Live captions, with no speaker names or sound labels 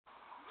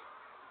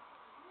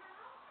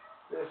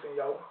Listen,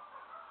 yo.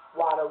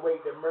 Wide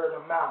awake, the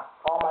murder mount.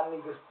 All my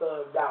niggas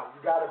thugged out.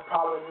 You got a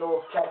problem in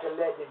North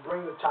Cackalack, then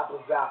bring the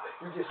choppers out.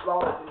 You get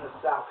slaughtered in the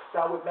South,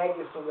 found with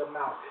maggots in your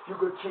mouth. You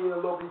could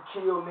kill or be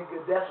killed,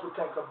 nigga, that's what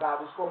tank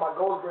about. It's for my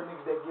Goldsboro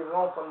niggas that get it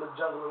on from the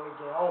jungle and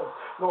Lincoln Homes.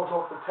 North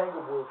North the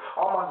Tanglewood.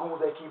 All my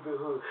goons that keep it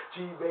hood.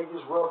 G, Vegas,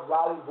 Ruff,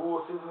 Raleigh,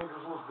 Bull, City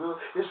niggas was good.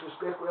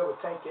 Disrespect wherever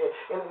tank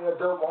at. And a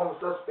double homeless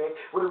suspect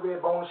with a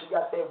red bone, she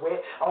got that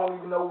wet. I don't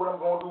even know what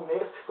I'm gonna do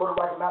next. Go to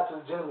Rocky Mountain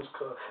to the Gentleman's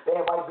Club.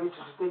 Bad white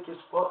bitches, thick as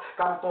fuck.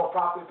 Got me throwing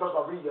profit plus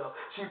my re-up.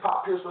 She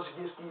pop pills so she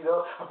get skied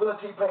up. I'm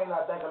feeling T-Pain and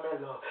I think I'm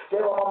in love.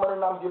 Gave her my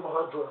money and I'm giving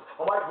her drugs.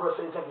 My white girl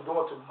say you think you're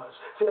doing too much.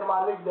 Tell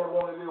my nigga that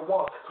wanted it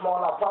once. Small,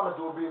 I promise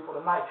do a bid for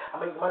the night.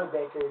 I make money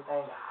back,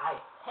 everything.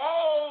 Aight.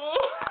 Hey!